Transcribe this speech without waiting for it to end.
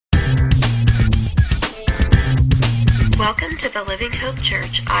Welcome to the Living Hope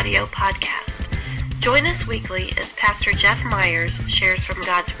Church audio podcast. Join us weekly as Pastor Jeff Myers shares from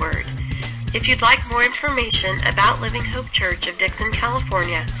God's Word. If you'd like more information about Living Hope Church of Dixon,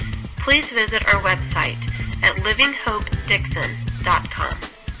 California, please visit our website at livinghopedixon.com.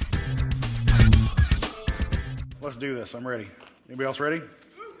 Let's do this. I'm ready. Anybody else ready?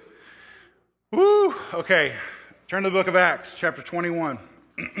 Woo! Okay. Turn to the book of Acts, chapter 21.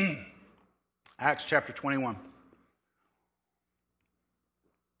 Acts chapter 21.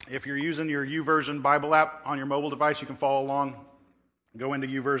 If you're using your YouVersion Bible app on your mobile device, you can follow along. Go into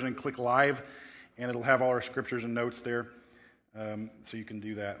YouVersion and click Live, and it'll have all our scriptures and notes there. So you can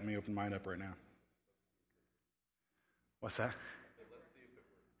do that. Let me open mine up right now. What's that?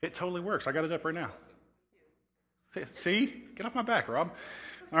 It totally works. I got it up right now. See? Get off my back, Rob.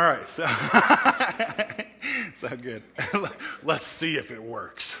 All right. So, so good. Let's see if it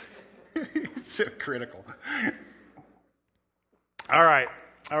works. So critical. All right.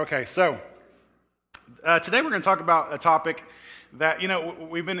 Okay. So today we're going to talk about a topic that,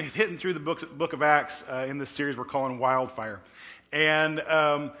 we've been hitting through the book of Acts in this series we're calling Wildfire. And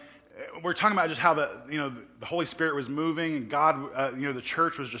we're talking about just how the Holy Spirit was moving, and God, the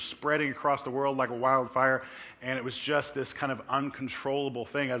church was just spreading across the world like a wildfire, and it was just this kind of uncontrollable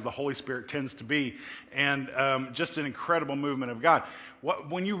thing, as the Holy Spirit tends to be, and just an incredible movement of God.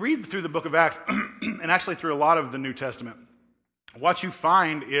 When you read through the book of Acts, and actually through a lot of the New Testament, what you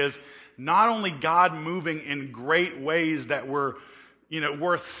find is not only God moving in great ways that were,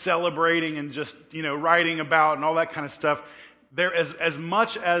 worth celebrating and just, writing about and all that kind of stuff. There, as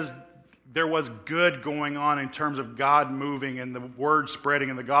much as there was good going on in terms of God moving and the word spreading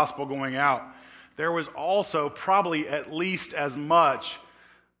and the gospel going out, there was also probably at least as much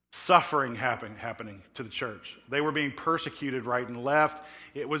suffering happening to the church. They were being persecuted right and left.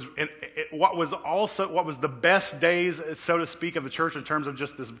 It was what was the best days, so to speak, of the church in terms of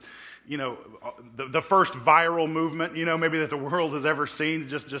just this, the first viral movement, maybe that the world has ever seen,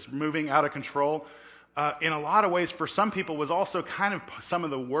 just moving out of control. In a lot of ways, for some people, was also kind of some of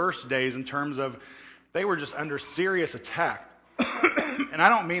the worst days in terms of they were just under serious attack. And I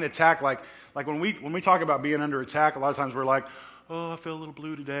don't mean attack like when we talk about being under attack, a lot of times we're like, oh, I feel a little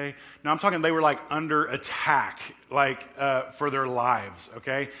blue today. No, I'm talking they were like under attack, for their lives,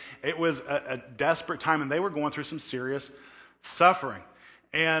 okay? It was a desperate time, and they were going through some serious suffering.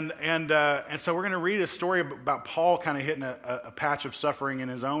 And so we're going to read a story about Paul kind of hitting a patch of suffering in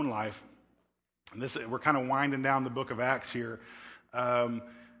his own life. And we're kind of winding down the book of Acts here. But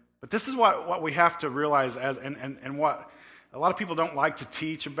this is what we have to realize and what a lot of people don't like to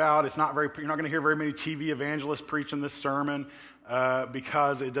teach about. You're not going to hear very many TV evangelists preaching this sermon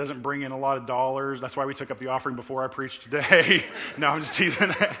because it doesn't bring in a lot of dollars. That's why we took up the offering before I preached today. No, I'm just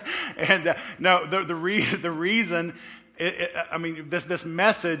teasing. And no, the reason, this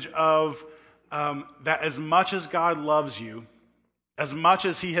message of that as much as God loves you, as much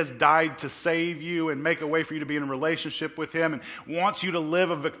as he has died to save you and make a way for you to be in a relationship with him and wants you to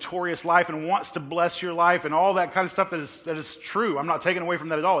live a victorious life and wants to bless your life and all that kind of stuff that is true. I'm not taking away from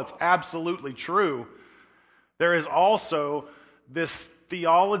that at all. It's absolutely true. There is also this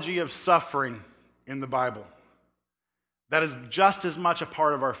theology of suffering in the Bible that is just as much a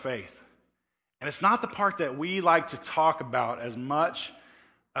part of our faith. And it's not the part that we like to talk about as much,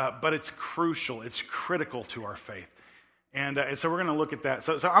 but it's crucial. It's critical to our faith. And so we're going to look at that.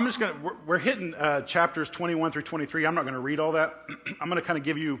 So I'm just going to, we're hitting chapters 21 through 23. I'm not going to read all that. I'm going to kind of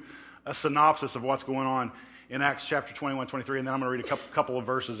give you a synopsis of what's going on in Acts chapter 21, 23, and then I'm going to read a couple of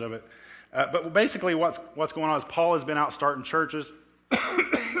verses of it. But basically what's going on is Paul has been out starting churches.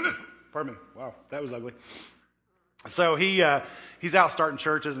 Pardon me. Wow, that was ugly. So he's out starting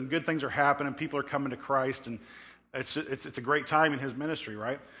churches, and good things are happening. People are coming to Christ, and it's a great time in his ministry,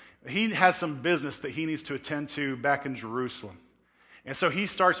 right? He has some business that he needs to attend to back in Jerusalem. And so he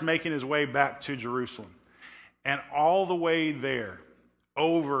starts making his way back to Jerusalem. And all the way there,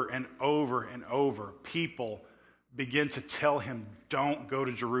 over and over and over, people begin to tell him, don't go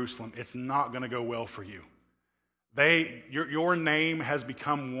to Jerusalem. It's not going to go well for you. Your name has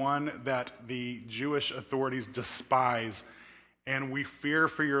become one that the Jewish authorities despise, and we fear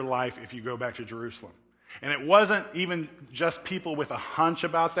for your life if you go back to Jerusalem. And it wasn't even just people with a hunch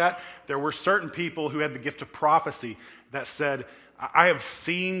about that. There were certain people who had the gift of prophecy that said, I have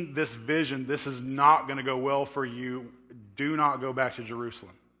seen this vision. This is not going to go well for you. Do not go back to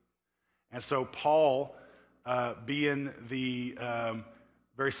Jerusalem. And so Paul, being the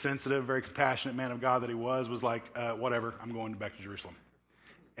very sensitive, very compassionate man of God that he was like, whatever, I'm going back to Jerusalem.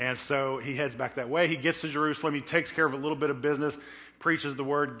 And so he heads back that way. He gets to Jerusalem. He takes care of a little bit of business, preaches the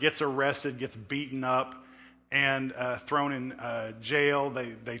word, gets arrested, gets beaten up, and thrown in jail.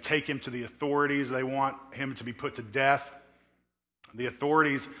 They take him to the authorities. They want him to be put to death. The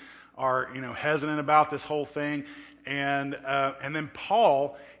authorities are, hesitant about this whole thing. And then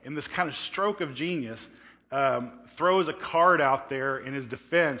Paul, in this kind of stroke of genius, throws a card out there in his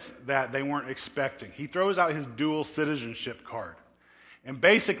defense that they weren't expecting. He throws out his dual citizenship card. And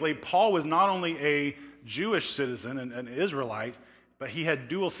basically, Paul was not only a Jewish citizen, an Israelite, but he had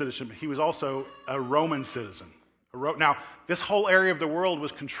dual citizenship. He was also a Roman citizen. Now, this whole area of the world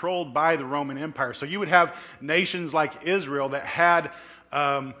was controlled by the Roman Empire. So you would have nations like Israel that had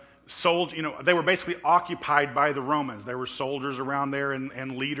they were basically occupied by the Romans. There were soldiers around there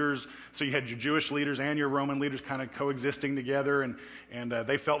and leaders. So you had your Jewish leaders and your Roman leaders kind of coexisting together, and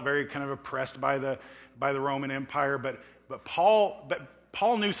they felt very kind of oppressed by the Roman Empire. But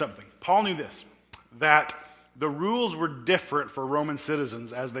Paul knew something. Paul knew this, that the rules were different for Roman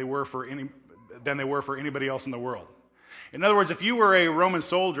citizens than they were for anybody else in the world. In other words, if you were a Roman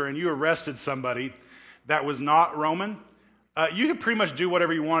soldier and you arrested somebody that was not Roman, you could pretty much do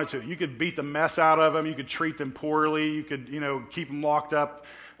whatever you wanted to. You could beat the mess out of them. You could treat them poorly. You could, keep them locked up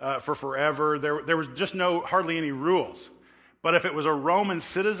for forever. There was just hardly any rules. But if it was a Roman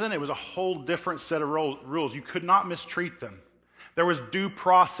citizen, it was a whole different set of rules. You could not mistreat them. There was due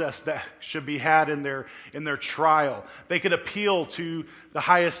process that should be had in their trial. They could appeal to the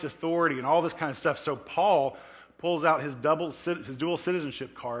highest authority and all this kind of stuff. So Paul pulls out his dual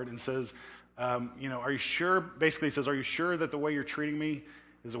citizenship card and says, are you sure? Basically, he says, are you sure that the way you're treating me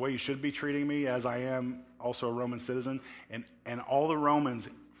is the way you should be treating me, as I am also a Roman citizen? And all the Romans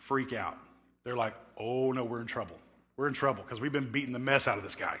freak out. They're like, oh no, we're in trouble. We're in trouble because we've been beating the mess out of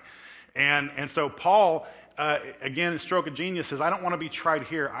this guy. And so Paul, again, in stroke of genius, says, I don't want to be tried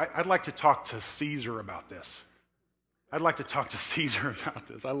here. I'd like to talk to Caesar about this. I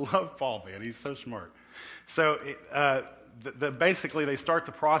love Paul, man. He's so smart. So basically, they start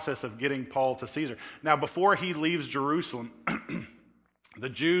the process of getting Paul to Caesar. Now, before he leaves Jerusalem, the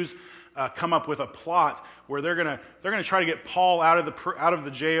Jews come up with a plot where they're gonna try to get Paul out of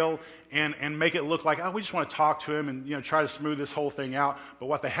the jail and make it look like, oh, we just want to talk to him and try to smooth this whole thing out. But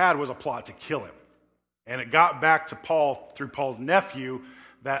what they had was a plot to kill him, and it got back to Paul through Paul's nephew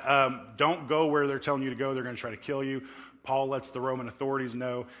that don't go where they're telling you to go. They're going to try to kill you. Paul lets the Roman authorities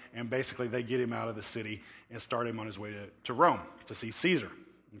know, and basically they get him out of the city and start him on his way to Rome to see Caesar.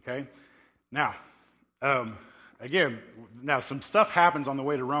 Okay, now. Again, some stuff happens on the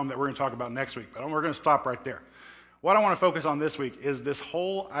way to Rome that we're going to talk about next week, but we're going to stop right there. What I want to focus on this week is this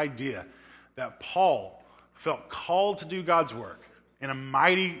whole idea that Paul felt called to do God's work in a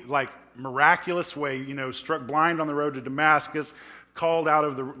mighty, miraculous way, struck blind on the road to Damascus, called out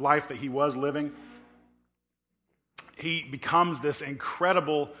of the life that he was living. He becomes this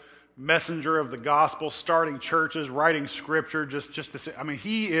incredible messenger of the gospel, starting churches, writing scripture, just this.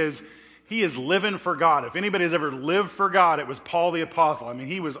 He is living for God. If anybody has ever lived for God, it was Paul the Apostle.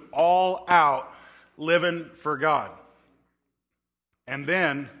 He was all out living for God. And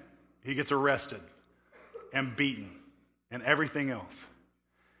then he gets arrested and beaten and everything else.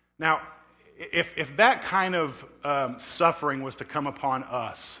 Now, if that kind of suffering was to come upon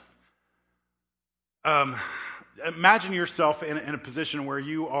us, imagine yourself in a position where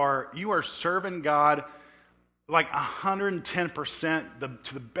you are serving God like 110%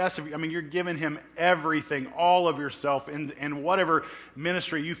 to the best of you. You're giving him everything, all of yourself, in whatever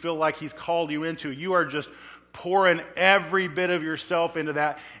ministry you feel like he's called you into. You are just pouring every bit of yourself into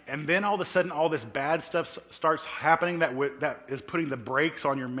that. And then all of a sudden, all this bad stuff starts happening that is putting the brakes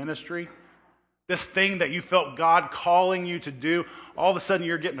on your ministry. This thing that you felt God calling you to do, all of a sudden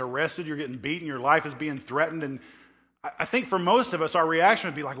you're getting arrested, you're getting beaten, your life is being threatened. And I think for most of us, our reaction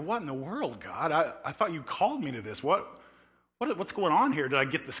would be like, what in the world, God? I thought you called me to this. What's going on here? Did I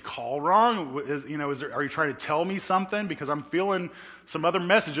get this call wrong? Are you trying to tell me something? Because I'm feeling some other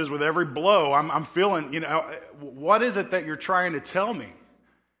messages with every blow. I'm feeling, what is it that you're trying to tell me?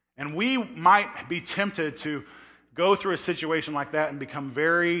 And we might be tempted to go through a situation like that and become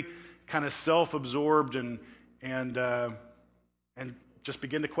very kind of self-absorbed and just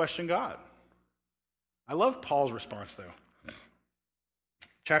begin to question God. I love Paul's response, though.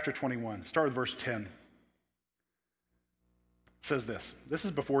 Chapter 21, start with verse 10. It says this. This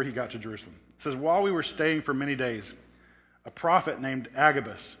is before he got to Jerusalem. It says, while we were staying for many days, a prophet named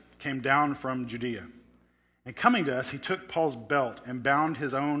Agabus came down from Judea. And coming to us, he took Paul's belt and bound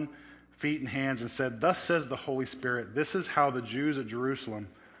his own feet and hands and said, thus says the Holy Spirit, this is how the Jews at Jerusalem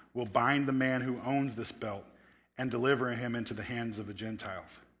will bind the man who owns this belt and deliver him into the hands of the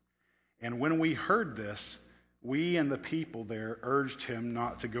Gentiles. And when we heard this, we and the people there urged him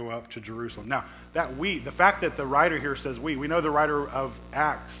not to go up to Jerusalem. Now, the fact that the writer here says we know the writer of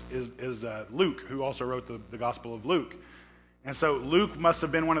Acts is Luke, who also wrote the Gospel of Luke. And so Luke must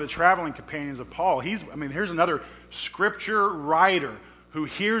have been one of the traveling companions of Paul. Here's another scripture writer who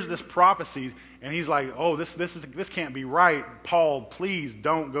hears this prophecy, and he's like, oh, this can't be right. Paul, please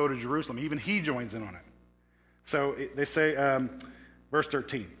don't go to Jerusalem. Even he joins in on it. So they say, verse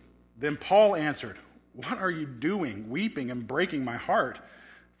 13, then Paul answered, what are you doing, weeping and breaking my heart?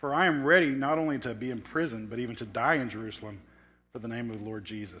 For I am ready not only to be imprisoned, but even to die in Jerusalem for the name of the Lord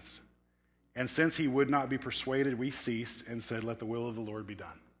Jesus. And since he would not be persuaded, we ceased and said, let the will of the Lord be done.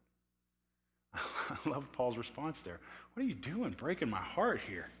 I love Paul's response there. What are you doing, breaking my heart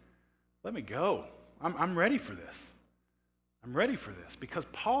here? Let me go. I'm ready for this. I'm ready for this. Because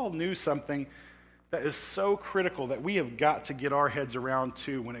Paul knew something that is so critical that we have got to get our heads around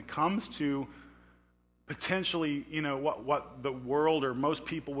too when it comes to potentially, what the world or most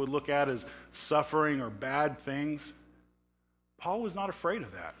people would look at as suffering or bad things. Paul was not afraid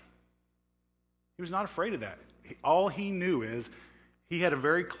of that. He was not afraid of that. All he knew is he had a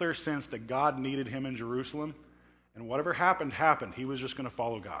very clear sense that God needed him in Jerusalem, and whatever happened. He was just going to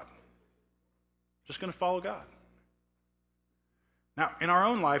follow God. Just going to follow God. Now, in our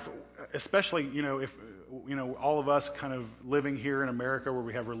own life, especially, if, all of us kind of living here in America where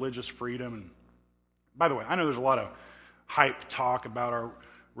we have religious freedom, and by the way, I know there's a lot of hype talk about our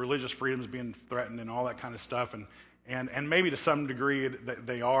religious freedoms being threatened and all that kind of stuff, and maybe to some degree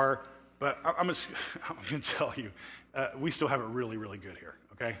they are, but I'm going to tell you, we still have it really, really good here,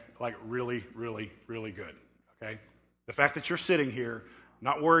 okay? Like really, really, really good, okay? The fact that you're sitting here,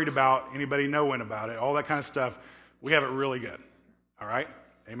 not worried about anybody knowing about it, all that kind of stuff, we have it really good, all right?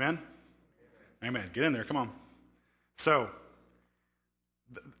 Amen? Amen. Get in there, come on. So,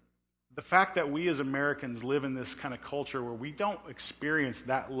 the fact that we as Americans live in this kind of culture where we don't experience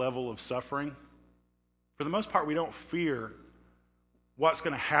that level of suffering, for the most part, we don't fear what's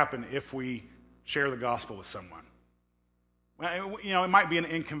going to happen if we share the gospel with someone. It might be an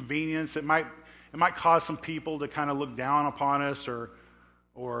inconvenience. It might cause some people to kind of look down upon us, or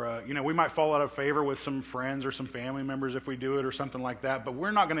we might fall out of favor with some friends or some family members if we do it or something like that. But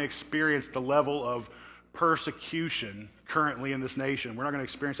we're not going to experience the level of persecution currently in this nation. We're not going to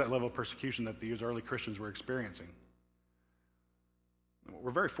experience that level of persecution that these early Christians were experiencing.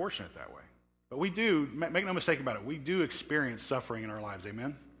 We're very fortunate that way. But we do, make no mistake about it, we do experience suffering in our lives,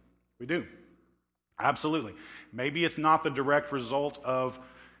 amen? We do. Absolutely. Maybe it's not the direct result of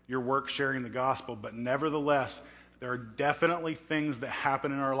your work sharing the gospel, but nevertheless, there are definitely things that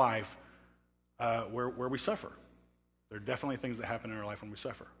happen in our life where we suffer. There are definitely things that happen in our life when we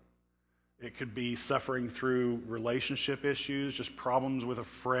suffer. It could be suffering through relationship issues, just problems with a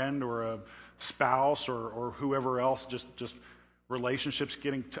friend or a spouse or whoever else, just relationships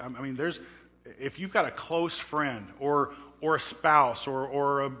getting if you've got a close friend or a spouse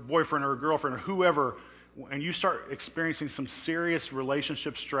or a boyfriend or a girlfriend or whoever, and you start experiencing some serious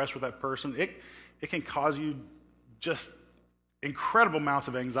relationship stress with that person, it can cause you just incredible amounts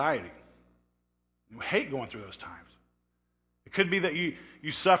of anxiety. You hate going through those times. It could be that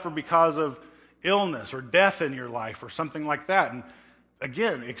you suffer because of illness or death in your life or something like that. And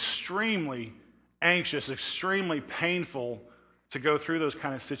again, extremely anxious, extremely painful to go through those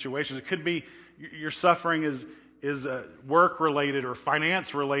kind of situations. It could be your suffering is work-related or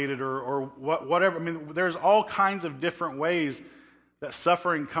finance-related or whatever. There's all kinds of different ways that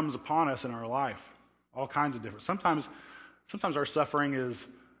suffering comes upon us in our life. All kinds of different. Sometimes our suffering is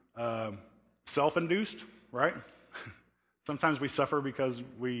self-induced, right? Sometimes we suffer because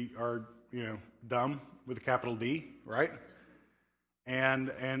we are, dumb with a capital D, right? And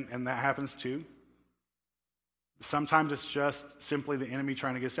that happens too. Sometimes it's just simply the enemy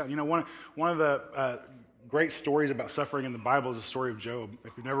trying to get us down. One of the great stories about suffering in the Bible is the story of Job.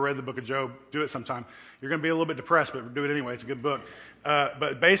 If you've never read the book of Job, do it sometime. You're going to be a little bit depressed, but do it anyway. It's a good book.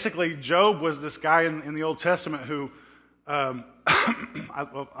 But basically, Job was this guy in the Old Testament who, I'm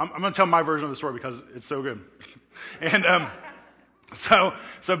going to tell my version of the story because it's so good. And so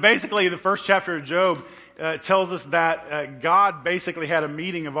basically, the first chapter of Job tells us that God basically had a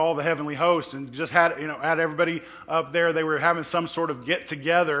meeting of all the heavenly hosts and just had everybody up there. They were having some sort of get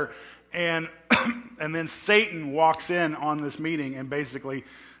together, and then Satan walks in on this meeting and basically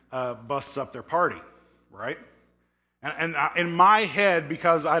busts up their party, right? And in my head,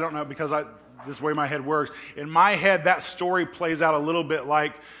 because this is the way my head works, in my head that story plays out a little bit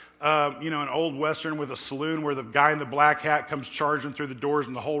like an old Western with a saloon where the guy in the black hat comes charging through the doors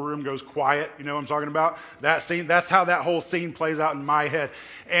and the whole room goes quiet. You know what I'm talking about? That scene, that's how that whole scene plays out in my head.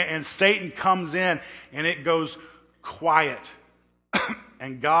 And Satan comes in and it goes quiet.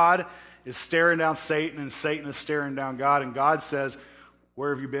 And God is staring down Satan and Satan is staring down God. And God says,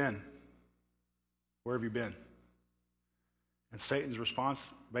 "Where have you been? Where have you been?" And Satan's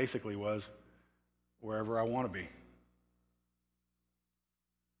response basically was, "Wherever I want to be.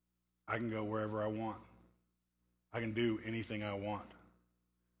 I can go wherever I want. I can do anything I want."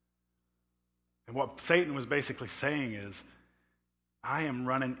 And what Satan was basically saying is, I am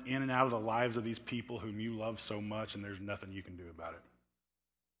running in and out of the lives of these people whom you love so much, and there's nothing you can do about it.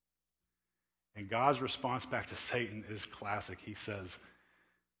 And God's response back to Satan is classic. He says,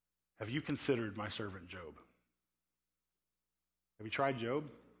 "Have you considered my servant Job? Have you tried Job?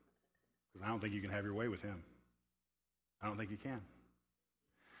 Because I don't think you can have your way with him. I don't think you can."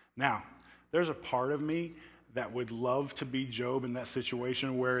 Now, there's a part of me that would love to be Job in that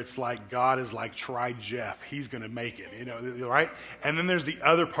situation where it's like God is like, "Try Jeff. He's going to make it," right? And then there's the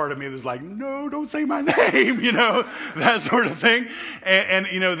other part of me that's like, "No, don't say my name," that sort of thing.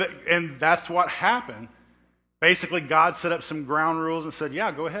 And that's what happened. Basically, God set up some ground rules and said,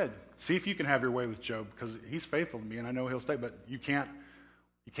 "Yeah, go ahead. See if you can have your way with Job because he's faithful to me and I know he'll stay, but you can't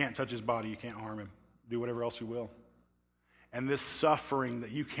touch his body. You can't harm him. Do whatever else you will." And this suffering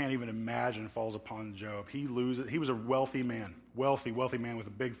that you can't even imagine falls upon Job. He loses. He was a wealthy man with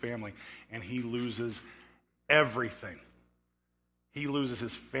a big family, and he loses everything. He loses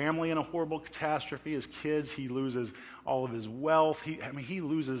his family in a horrible catastrophe, his kids. He loses all of his wealth. He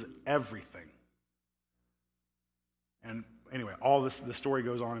loses everything. And anyway, all this, the story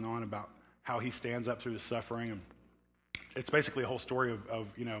goes on and on about how he stands up through the suffering. And it's basically a whole story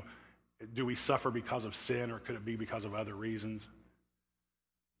of do we suffer because of sin or could it be because of other reasons?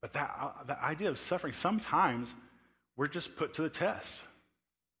 But that idea of suffering, sometimes we're just put to the test.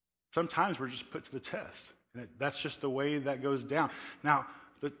 Sometimes we're just put to the test. And that's just the way that goes down. Now,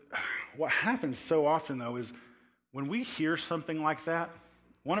 what happens so often, though, is when we hear something like that,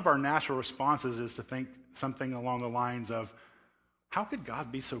 one of our natural responses is to think something along the lines of, how could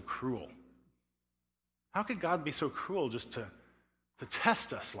God be so cruel? How could God be so cruel just to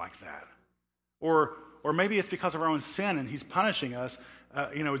test us like that? Or maybe it's because of our own sin and he's punishing us,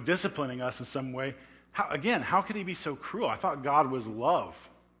 disciplining us in some way. How could he be so cruel? I thought God was love.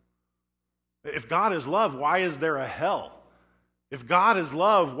 If God is love, why is there a hell? If God is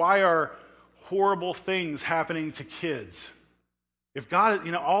love, why are horrible things happening to kids? If God,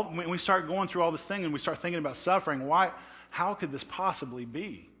 when we start going through all this thing and we start thinking about suffering, how could this possibly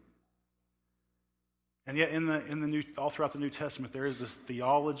be? And yet all throughout the New Testament, there is this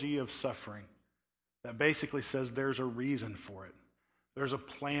theology of suffering that basically says there's a reason for it. There's a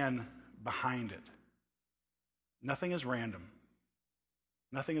plan behind it. Nothing is random.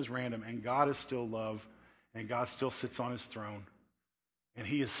 Nothing is random, and God is still love, and God still sits on his throne, and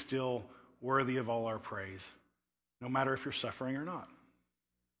he is still worthy of all our praise, no matter if you're suffering or not.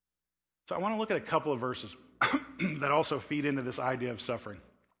 So I want to look at a couple of verses that also feed into this idea of suffering.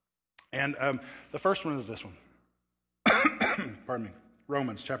 And the first one is this one. Pardon me.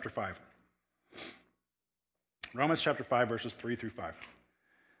 Romans chapter 5. Romans chapter 5, verses 3 through 5.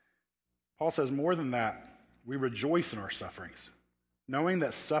 Paul says, "More than that, we rejoice in our sufferings, knowing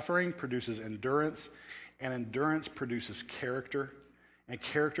that suffering produces endurance, and endurance produces character, and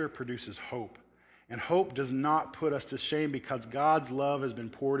character produces hope. And hope does not put us to shame because God's love has been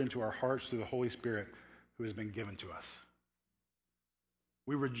poured into our hearts through the Holy Spirit who has been given to us."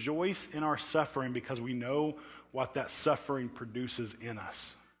 We rejoice in our suffering because we know what that suffering produces in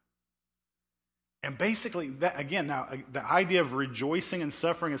us. And basically, the idea of rejoicing in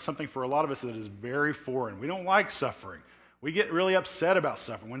suffering is something for a lot of us that is very foreign. We don't like suffering. We get really upset about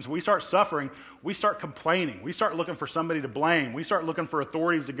suffering. When we start suffering, we start complaining. We start looking for somebody to blame. We start looking for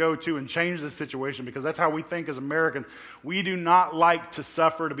authorities to go to and change the situation because that's how we think as Americans. We do not like to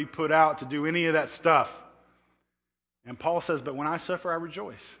suffer, to be put out, to do any of that stuff. And Paul says, but when I suffer, I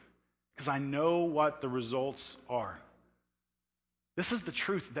rejoice because I know what the results are. This is the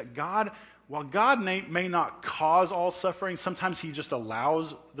truth that God, while God may not cause all suffering, sometimes he just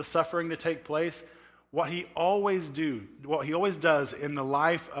allows the suffering to take place. What he always does in the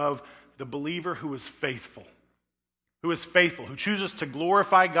life of the believer who is faithful, who chooses to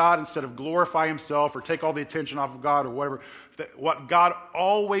glorify God instead of glorify himself or take all the attention off of God or whatever. What God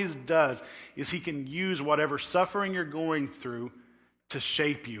always does is he can use whatever suffering you're going through to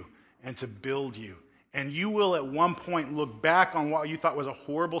shape you and to build you. And you will at one point look back on what you thought was a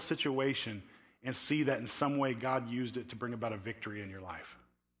horrible situation and see that in some way God used it to bring about a victory in your life.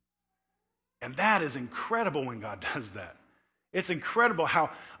 And that is incredible when God does that. It's incredible how,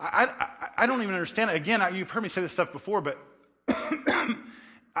 I don't even understand it. Again, you've heard me say this stuff before, but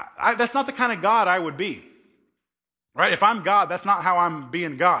that's not the kind of God I would be. Right? If I'm God, that's not how I'm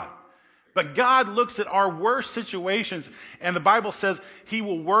being God. But God looks at our worst situations, and the Bible says he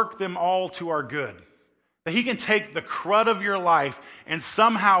will work them all to our good. That he can take the crud of your life and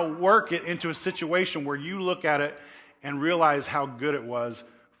somehow work it into a situation where you look at it and realize how good it was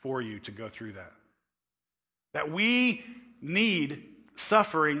for you to go through that. That we need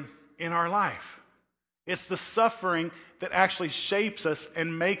suffering in our life. It's the suffering that actually shapes us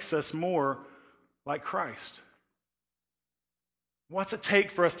and makes us more like Christ. What's it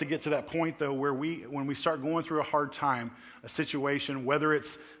take for us to get to that point, though, where when we start going through a hard time, a situation, whether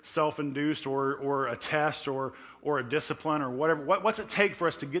it's self-induced or a test or a discipline or whatever, what's it take for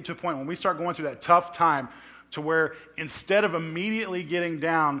us to get to a point when we start going through that tough time to where instead of immediately getting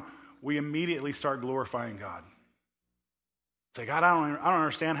down, we immediately start glorifying God? Say, God, I don't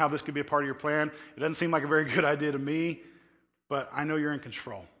understand how this could be a part of your plan. It doesn't seem like a very good idea to me, but I know you're in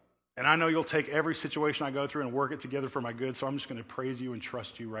control. And I know you'll take every situation I go through and work it together for my good, so I'm just going to praise you and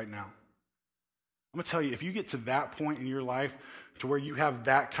trust you right now. I'm going to tell you, if you get to that point in your life to where you have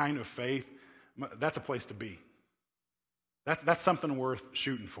that kind of faith, that's a place to be. That's something worth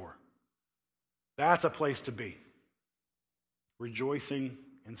shooting for. That's a place to be. Rejoicing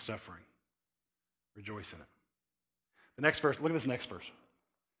in suffering. Rejoice in it. The next verse, look at this next verse.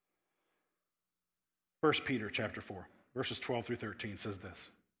 1 Peter chapter 4, verses 12 through 13 says this.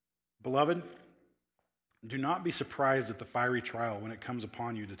 Beloved, do not be surprised at the fiery trial when it comes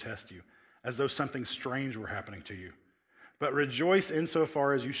upon you to test you, as though something strange were happening to you. But rejoice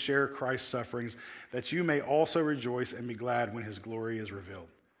insofar as you share Christ's sufferings, that you may also rejoice and be glad when his glory is revealed.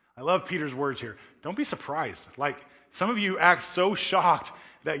 I love Peter's words here. Don't be surprised. Like, some of you act so shocked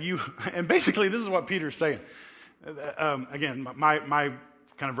that you, and basically this is what Peter's saying. Again, my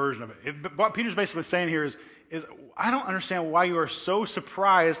kind of version of it. What Peter's basically saying here is I don't understand why you are so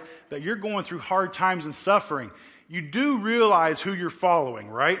surprised that you're going through hard times and suffering. You do realize who you're following,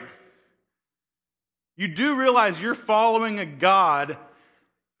 right? You do realize you're following a God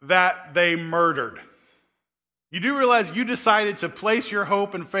that they murdered. You do realize you decided to place your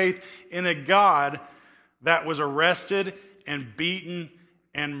hope and faith in a God that was arrested and beaten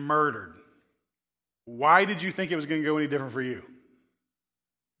and murdered. Why did you think it was going to go any different for you?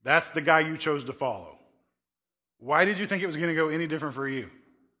 That's the guy you chose to follow. Why did you think it was going to go any different for you?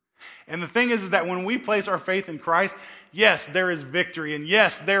 And the thing is that when we place our faith in Christ, yes, there is victory, and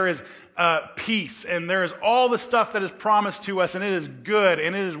yes, there is peace, and there is all the stuff that is promised to us, and it is good,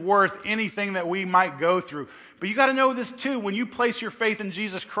 and it is worth anything that we might go through. But you got to know this too. When you place your faith in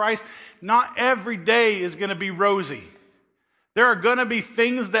Jesus Christ, not every day is going to be rosy. There are going to be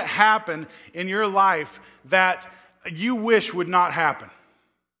things that happen in your life that you wish would not happen.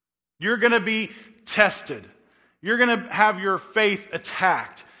 You're going to be tested. You're going to have your faith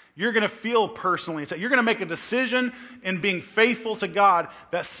attacked. You're going to feel personally attacked. You're going to make a decision in being faithful to God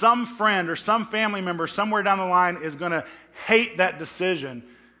that some friend or some family member somewhere down the line is going to hate that decision,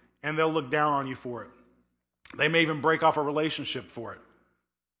 and they'll look down on you for it. They may even break off a relationship for it.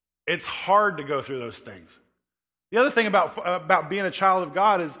 It's hard to go through those things. The other thing about being a child of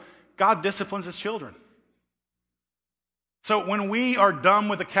God is God disciplines his children. So when we are dumb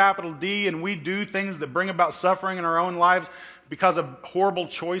with a capital D and we do things that bring about suffering in our own lives because of horrible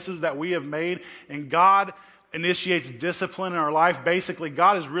choices that we have made, and God initiates discipline in our life, basically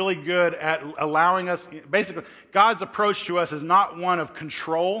God is really good at allowing us, basically God's approach to us is not one of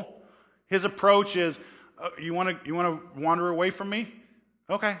control. His approach is, you want to wander away from me?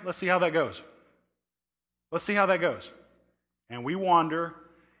 Okay, let's see how that goes. Let's see how that goes. And we wander,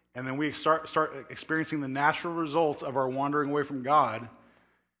 and then we start experiencing the natural results of our wandering away from God,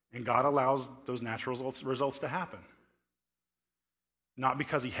 and God allows those natural results to happen. Not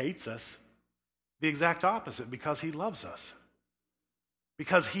because he hates us, the exact opposite, because he loves us.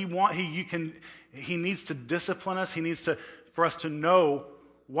 Because he needs to discipline us, for us to know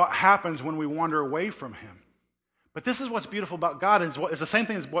what happens when we wander away from him. But this is what's beautiful about God, and it's the same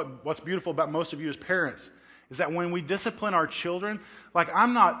thing as what's beautiful about most of you as parents, is that when we discipline our children, like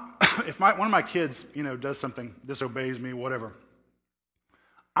I'm not, if one of my kids, does something, disobeys me, whatever,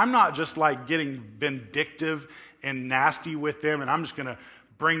 I'm not just like getting vindictive and nasty with them, and I'm just going to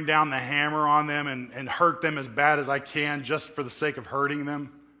bring down the hammer on them and hurt them as bad as I can just for the sake of hurting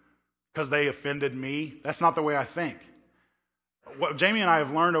them because they offended me. That's not the way I think. What Jamie and I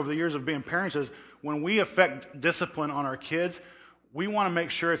have learned over the years of being parents is when we affect discipline on our kids, we want to make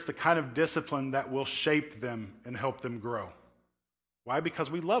sure it's the kind of discipline that will shape them and help them grow. Why? Because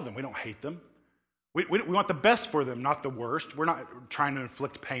we love them. We don't hate them. We want the best for them, not the worst. We're not trying to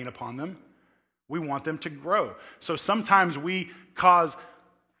inflict pain upon them. We want them to grow. So sometimes we cause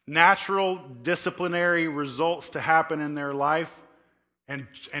natural disciplinary results to happen in their life and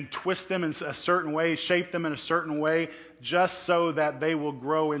twist them in a certain way, shape them in a certain way, just so that they will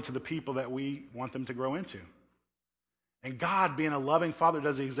grow into the people that we want them to grow into. And God, being a loving Father,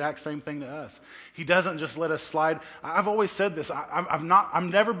 does the exact same thing to us. He doesn't just let us slide. I've always said this. I've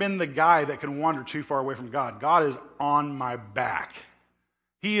never been the guy that can wander too far away from God. God is on my back.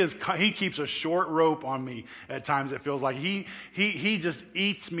 He keeps a short rope on me at times. It feels like he just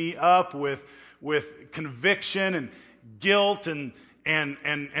eats me up with conviction and guilt and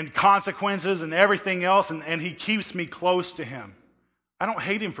consequences and everything else, and he keeps me close to him. I don't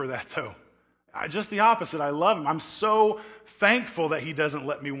hate him for that, though. Just the opposite. I love him. I'm so thankful that he doesn't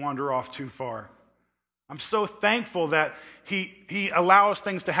let me wander off too far. I'm so thankful that he allows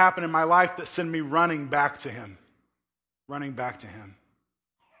things to happen in my life that send me running back to him. Running back to him.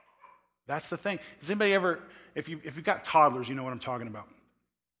 That's the thing. Has anybody ever, if you've got toddlers, you know what I'm talking about.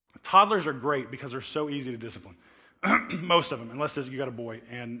 Toddlers are great because they're so easy to discipline. Most of them, unless you got a boy,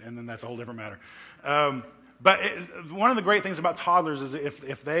 and then that's a whole different matter. But one of the great things about toddlers is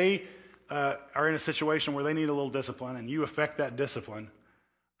if they are in a situation where they need a little discipline and you affect that discipline,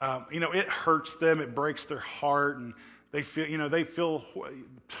 it hurts them, it breaks their heart, and they feel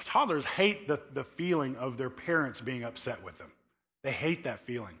toddlers hate the feeling of their parents being upset with them. They hate that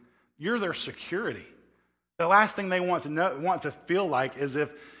feeling. You're their security. The last thing they want to feel like is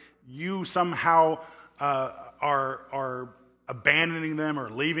if you somehow are abandoning them or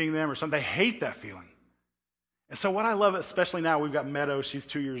leaving them or something. They hate that feeling. And so what I love, especially now, we've got Meadow, she's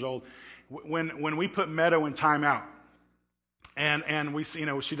 2 years old. When we put Meadow in timeout, and we,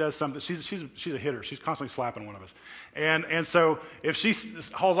 she does something, she's a hitter. She's constantly slapping one of us. And so if she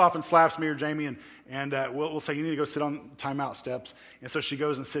hauls off and slaps me or Jamie, and we'll say, you need to go sit on timeout steps. And so she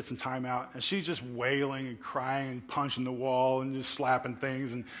goes and sits in timeout, and she's just wailing and crying and punching the wall and just slapping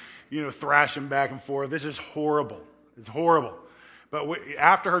things and, thrashing back and forth. This is horrible. It's horrible. But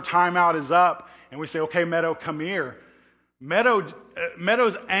after her timeout is up, and we say, okay, Meadow, come here. Meadow's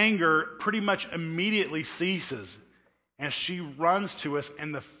anger pretty much immediately ceases. And she runs to us,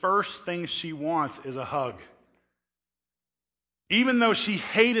 and the first thing she wants is a hug. Even though she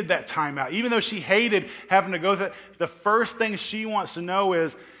hated that timeout, even though she hated having to go through that, the first thing she wants to know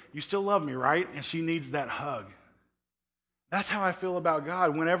is, you still love me, right? And she needs that hug. That's how I feel about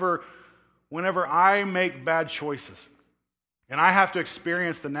God. Whenever I make bad choices, and I have to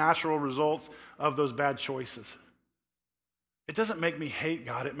experience the natural results of those bad choices, it doesn't make me hate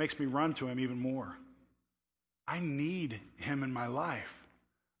God. It makes me run to him even more. I need him in my life.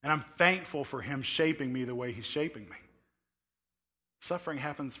 And I'm thankful for him shaping me the way he's shaping me. Suffering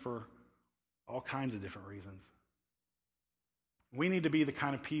happens for all kinds of different reasons. We need to be the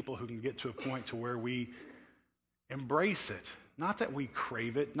kind of people who can get to a point to where we embrace it. Not that we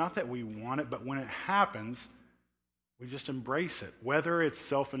crave it, not that we want it, but when it happens, we just embrace it. Whether it's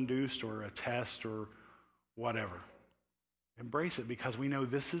self-induced or a test or whatever. Embrace it because we know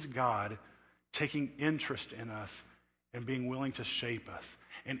this is God taking interest in us and being willing to shape us.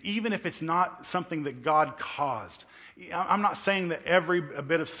 And even if it's not something that God caused, I'm not saying that every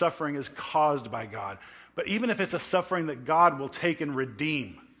bit of suffering is caused by God, but even if it's a suffering that God will take and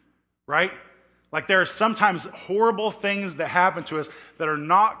redeem, right? Like there are sometimes horrible things that happen to us that are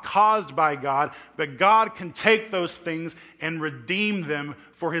not caused by God, but God can take those things and redeem them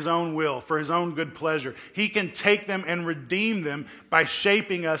for his own will, for his own good pleasure. He can take them and redeem them by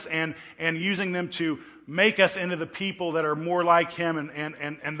shaping us and using them to make us into the people that are more like him,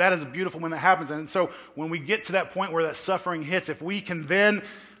 and that is beautiful when that happens. And so when we get to that point where that suffering hits, if we can then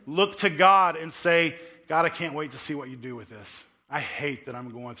look to God and say, God, I can't wait to see what you do with this. I hate that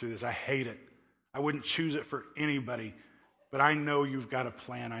I'm going through this. I hate it. I wouldn't choose it for anybody, but I know you've got a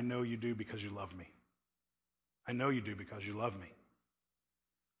plan. I know you do because you love me. I know you do because you love me.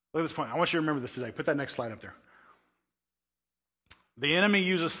 Look at this point. I want you to remember this today. Put that next slide up there. The enemy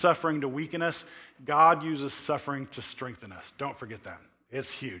uses suffering to weaken us. God uses suffering to strengthen us. Don't forget that.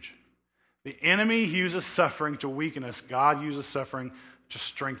 It's huge. The enemy uses suffering to weaken us. God uses suffering to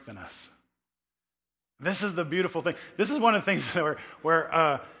strengthen us. This is the beautiful thing. This is one of the things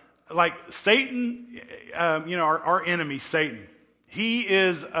where like Satan, our enemy, Satan, he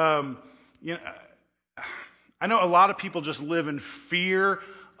is, I know a lot of people just live in fear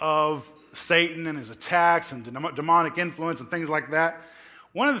of Satan and his attacks and demonic influence and things like that.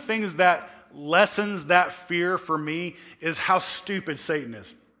 One of the things that lessens that fear for me is how stupid Satan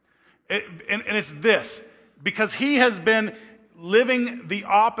is. And it's this, because he has been living the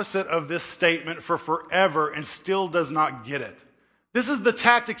opposite of this statement for forever and still does not get it. This is the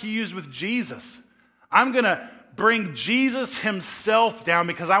tactic he used with Jesus. I'm going to bring Jesus himself down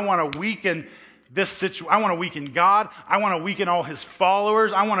because I want to weaken this situation. I want to weaken God. I want to weaken all his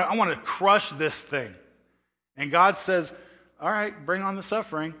followers. I want to crush this thing. And God says, all right, bring on the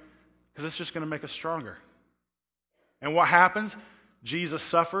suffering because it's just going to make us stronger. And what happens? Jesus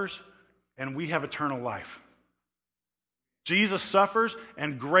suffers and we have eternal life. Jesus suffers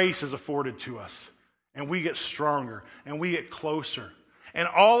and grace is afforded to us. And we get stronger and we get closer. And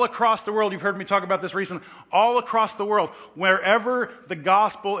all across the world, you've heard me talk about this recently, all across the world, wherever the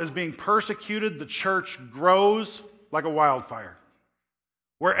gospel is being persecuted, the church grows like a wildfire.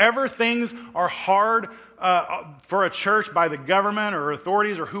 Wherever things are hard for a church by the government or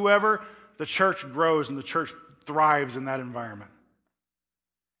authorities or whoever, the church grows and the church thrives in that environment.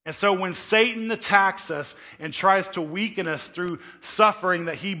 And so when Satan attacks us and tries to weaken us through suffering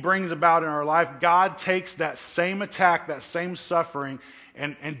that he brings about in our life, God takes that same attack, that same suffering,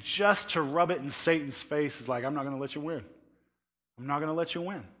 and just to rub it in Satan's face is like, I'm not going to let you win. I'm not going to let you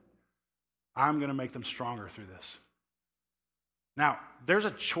win. I'm going to make them stronger through this. Now, there's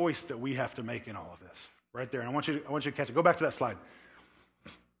a choice that we have to make in all of this, right there. And I want you to catch it. Go back to that slide.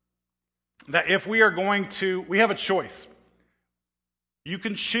 That if we are going to, we have a choice. You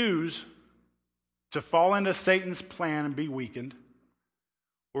can choose to fall into Satan's plan and be weakened,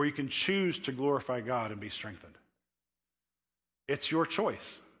 or you can choose to glorify God and be strengthened. It's your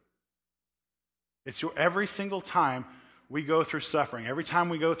choice. Every single time we go through suffering, every time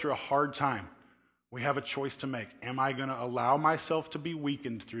we go through a hard time, we have a choice to make. Am I going to allow myself to be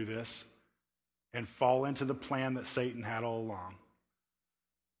weakened through this and fall into the plan that Satan had all along?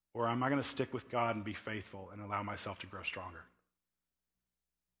 Or am I going to stick with God and be faithful and allow myself to grow stronger?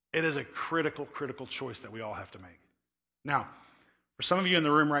 It is a critical, critical choice that we all have to make. Now, for some of you in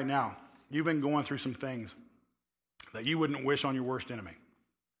the room right now, you've been going through some things that you wouldn't wish on your worst enemy.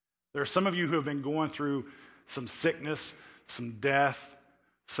 There are some of you who have been going through some sickness, some death,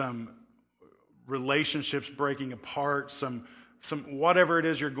 some relationships breaking apart, some whatever it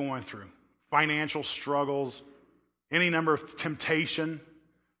is you're going through, financial struggles, any number of temptation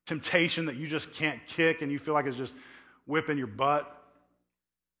that you just can't kick and you feel like it's just whipping your butt.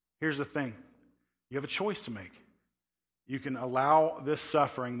 Here's the thing. You have a choice to make. You can allow this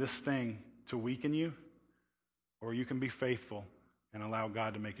suffering, this thing, to weaken you, or you can be faithful and allow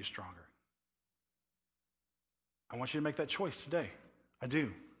God to make you stronger. I want you to make that choice today. I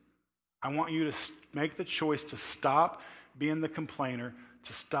do. I want you to make the choice to stop being the complainer,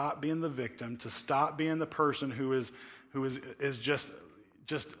 to stop being the victim, to stop being the person who is just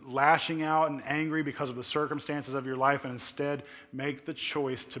lashing out and angry because of the circumstances of your life, and instead make the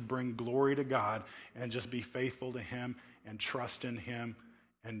choice to bring glory to God and just be faithful to him and trust in him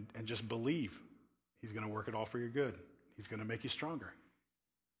and just believe he's going to work it all for your good. He's going to make you stronger.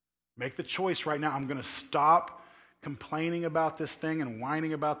 Make the choice right now. I'm going to stop complaining about this thing and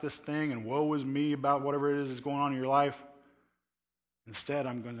whining about this thing and woe is me about whatever it is that's going on in your life. Instead,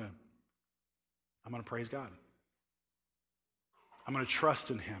 I'm going to praise God. I'm going to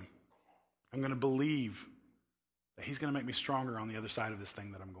trust in him. I'm going to believe that he's going to make me stronger on the other side of this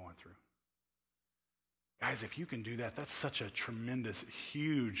thing that I'm going through. Guys, if you can do that, that's such a tremendous,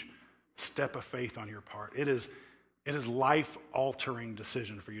 huge step of faith on your part. It is life-altering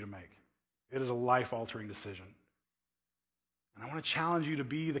decision for you to make. It is a life-altering decision. And I want to challenge you to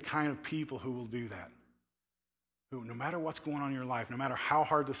be the kind of people who will do that. Who, no matter what's going on in your life, no matter how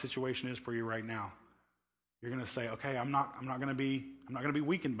hard the situation is for you right now, you're going to say, okay, I'm not going to be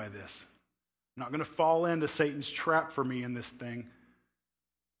weakened by this. I'm not going to fall into Satan's trap for me in this thing.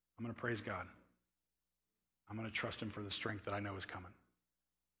 I'm going to praise God. I'm going to trust him for the strength that I know is coming.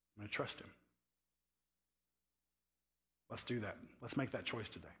 I'm going to trust him. Let's do that. Let's make that choice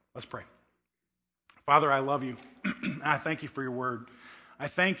today. Let's pray. Father, I love you. I thank you for your word. I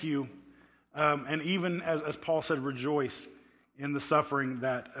thank you, and even as Paul said, rejoice in the suffering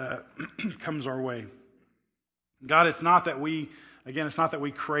that comes our way. God, it's not that we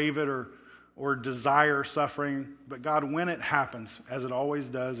crave it or desire suffering, but God, when it happens, as it always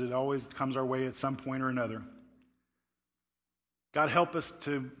does, it always comes our way at some point or another. God, help us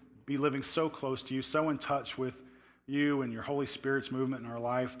to be living so close to you, so in touch with you and your Holy Spirit's movement in our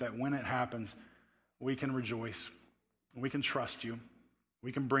life that when it happens, we can rejoice. We can trust you.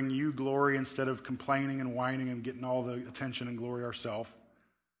 We can bring you glory instead of complaining and whining and getting all the attention and glory ourselves.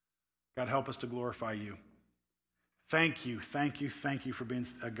 God, help us to glorify you. Thank you for being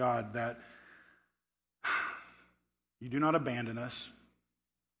a God that you do not abandon us.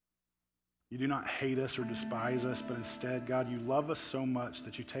 You do not hate us or despise us, but instead, God, you love us so much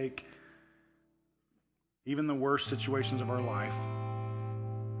that you take even the worst situations of our life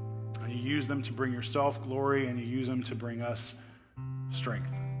and you use them to bring yourself glory, and you use them to bring us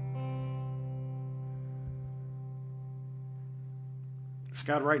strength. So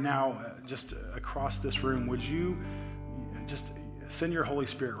God, right now, just across this room, would you just send your Holy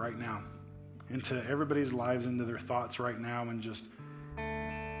Spirit right now into everybody's lives, into their thoughts right now, and just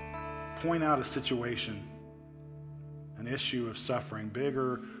point out a situation, an issue of suffering, big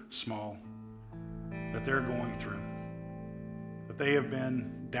or small, that they're going through, that they have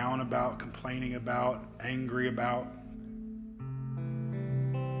been down about, complaining about, angry about.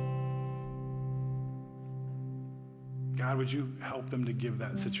 God, would you help them to give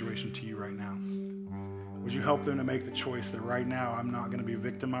that situation to you right now? Would you help them to make the choice that right now, I'm not going to be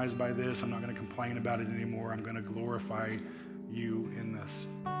victimized by this. I'm not going to complain about it anymore. I'm going to glorify you in this.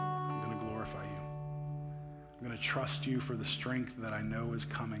 I'm going to glorify you. I'm going to trust you for the strength that I know is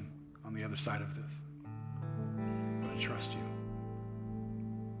coming on the other side of this. I'm going to trust you.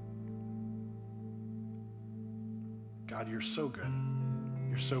 God, you're so good.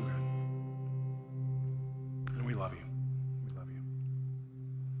 You're so good. And we love you. We love you.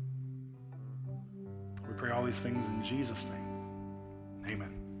 We pray all these things in Jesus' name.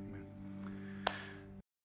 Amen.